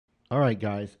All right,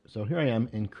 guys, so here I am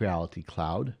in Creality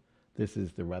Cloud. This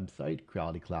is the website,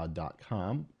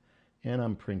 crealitycloud.com, and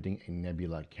I'm printing a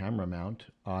Nebula camera mount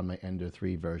on my Ender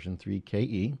 3 version 3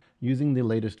 KE. Using the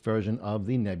latest version of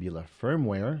the Nebula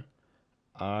firmware,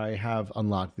 I have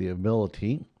unlocked the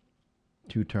ability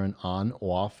to turn on,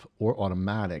 off, or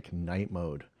automatic night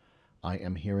mode. I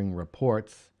am hearing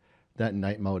reports that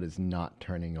night mode is not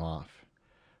turning off.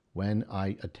 When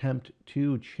I attempt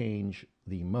to change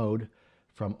the mode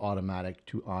from automatic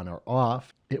to on or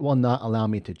off, it will not allow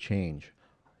me to change.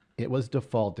 It was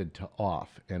defaulted to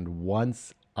off, and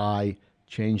once I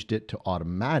changed it to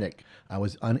automatic, I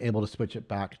was unable to switch it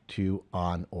back to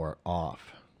on or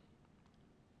off.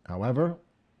 However,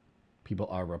 people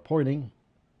are reporting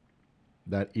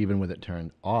that even with it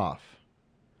turned off,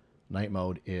 night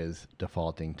mode is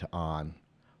defaulting to on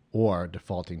or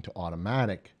defaulting to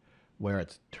automatic, where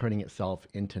it's turning itself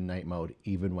into night mode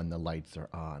even when the lights are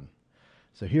on.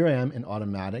 So here I am in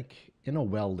automatic in a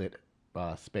well-lit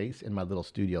space in my little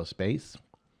studio space,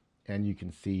 and you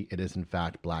can see it is in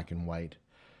fact black and white.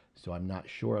 So I'm not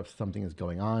sure if something is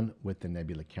going on with the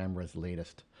Nebula camera's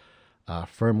latest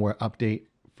firmware update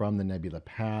from the Nebula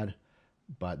pad,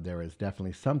 but there is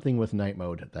definitely something with night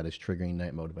mode that is triggering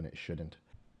night mode when it shouldn't.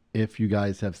 If you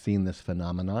guys have seen this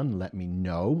phenomenon, let me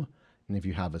know. And if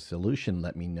you have a solution,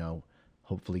 let me know.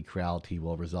 Hopefully Creality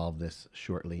will resolve this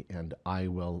shortly, and I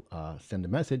will send a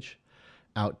message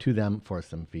out to them for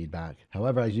some feedback.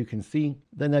 However, as you can see,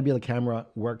 the Nebula camera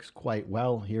works quite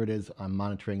well. Here it is. I'm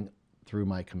monitoring through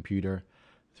my computer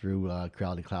through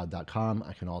crealitycloud.com.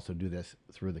 I can also do this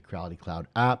through the Creality Cloud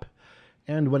app.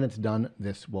 And when it's done,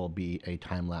 this will be a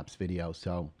time-lapse video.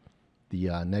 So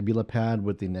the Nebula pad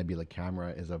with the Nebula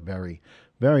camera is a very,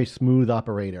 very smooth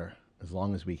operator as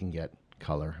long as we can get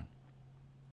color.